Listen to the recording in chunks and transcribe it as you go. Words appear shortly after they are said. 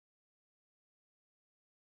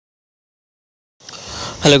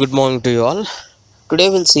Hello, good morning to you all. Today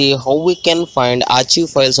we'll see how we can find archive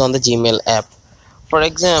files on the Gmail app. For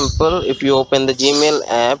example, if you open the Gmail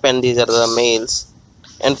app and these are the mails,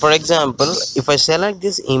 and for example, if I select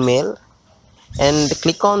this email and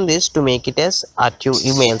click on this to make it as archive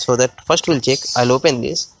email, so that first we'll check. I'll open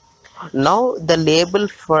this. Now the label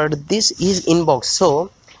for this is inbox,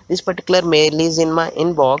 so this particular mail is in my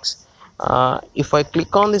inbox. If I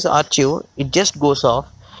click on this archive, it just goes off,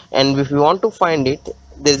 and if you want to find it,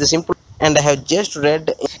 there is a simple, and I have just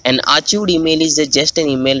read an archived email is just an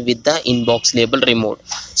email with the inbox label removed.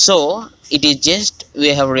 So it is just we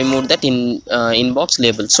have removed that inbox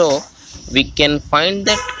label, so we can find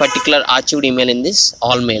that particular archived email in this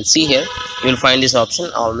all mail. See here, you will find this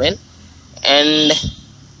option all mail, and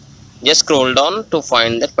just scroll down to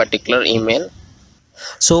find that particular email.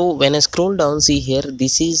 So when I scroll down, see here,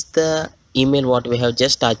 this is the email what we have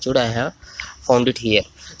just touched. I have found it here.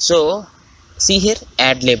 So see here,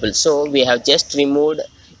 add label. So we have just removed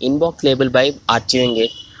inbox label by archiving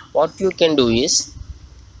it. What you can do is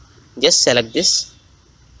just select this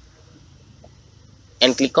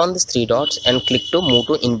and click on these three dots and click to move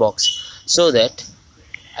to inbox, so that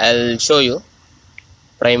I'll show you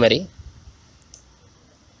primary.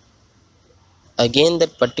 Again,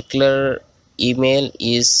 that particular email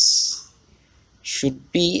is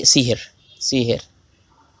should be, see here,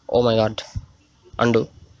 oh my god, undo.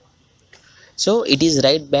 So it is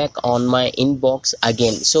right back on my inbox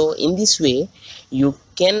again. So in this way you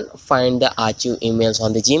can find the archive emails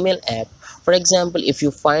on the Gmail app. For example, if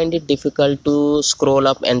you find it difficult to scroll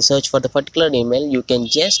up and search for the particular email, you can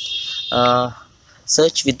just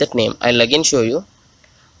search with that name. I'll again show you.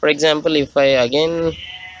 For example, if I again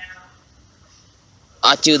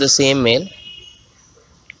archive the same mail,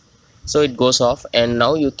 so it goes off, and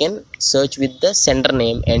now you can search with the sender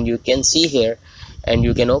name, and you can see here, and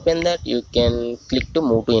you can open that, you can click to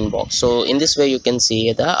move to inbox. So in this way you can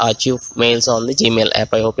see the archive mails on the Gmail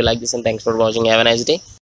app. I hope you like this, and thanks for watching. Have a nice day.